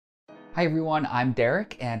Hi everyone, I'm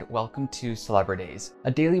Derek and welcome to Celebridays,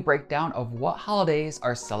 a daily breakdown of what holidays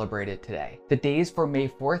are celebrated today. The days for May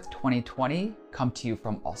 4th, 2020 come to you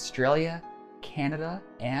from Australia, Canada,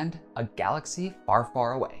 and a galaxy far,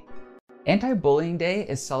 far away. Anti-Bullying Day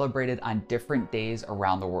is celebrated on different days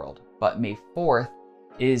around the world, but May 4th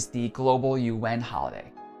is the global UN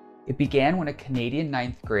holiday. It began when a Canadian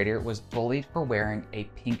 9th grader was bullied for wearing a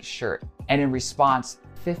pink shirt, and in response,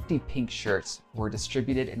 50 pink shirts were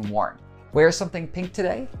distributed and worn. Wear something pink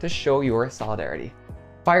today to show your solidarity.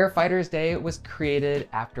 Firefighters Day was created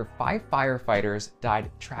after 5 firefighters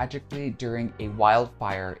died tragically during a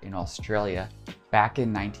wildfire in Australia back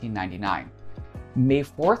in 1999. May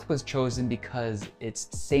 4th was chosen because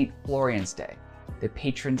it's St. Florian's Day, the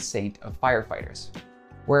patron saint of firefighters.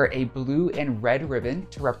 Wear a blue and red ribbon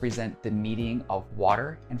to represent the meeting of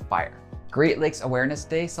water and fire. Great Lakes Awareness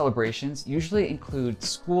Day celebrations usually include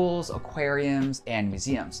schools, aquariums, and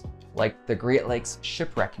museums, like the Great Lakes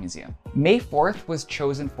Shipwreck Museum. May 4th was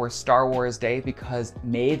chosen for Star Wars Day because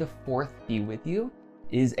May the 4th be with you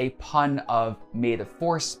is a pun of May the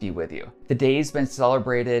Force be with you. The day's been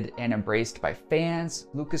celebrated and embraced by fans,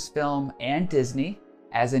 Lucasfilm, and Disney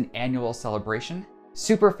as an annual celebration.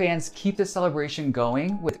 Superfans keep the celebration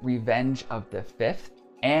going with Revenge of the 5th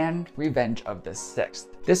and Revenge of the 6th.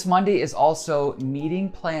 This Monday is also Meeting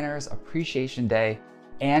Planners Appreciation Day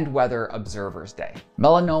and Weather Observers Day.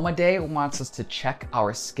 Melanoma Day wants us to check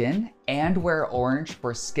our skin and wear orange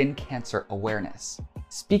for skin cancer awareness.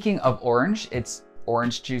 Speaking of orange, it's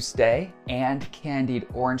Orange Juice Day and Candied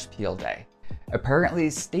Orange Peel Day. Apparently,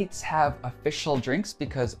 states have official drinks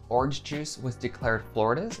because orange juice was declared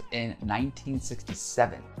Florida's in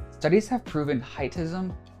 1967. Studies have proven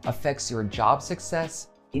heightism affects your job success,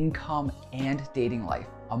 income, and dating life,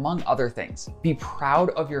 among other things. Be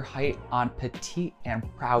proud of your height on Petite and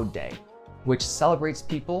Proud Day, which celebrates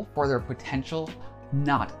people for their potential,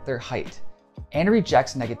 not their height, and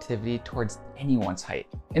rejects negativity towards anyone's height.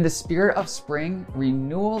 In the spirit of spring,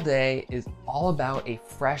 Renewal Day is all about a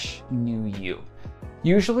fresh new you.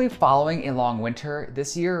 Usually following a long winter,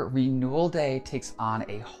 this year Renewal Day takes on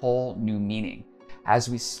a whole new meaning as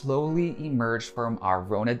we slowly emerge from our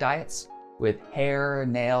Rona diets with hair,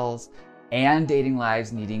 nails, and dating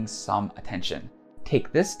lives needing some attention.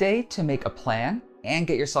 Take this day to make a plan and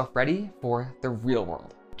get yourself ready for the real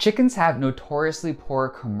world. Chickens have notoriously poor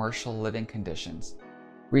commercial living conditions.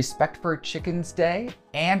 Respect for Chickens Day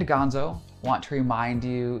and Gonzo want to remind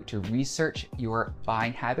you to research your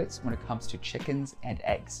buying habits when it comes to chickens and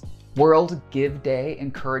eggs. World Give Day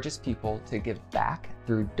encourages people to give back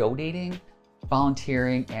through donating,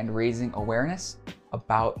 volunteering, and raising awareness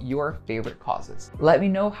about your favorite causes. Let me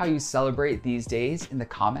know how you celebrate these days in the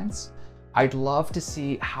comments. I'd love to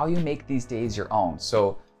see how you make these days your own,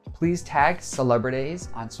 so please tag Celebridays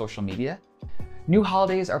on social media. New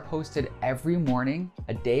holidays are posted every morning,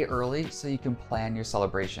 a day early, so you can plan your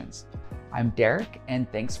celebrations. I'm Derek, and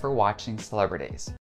thanks for watching Celebridays.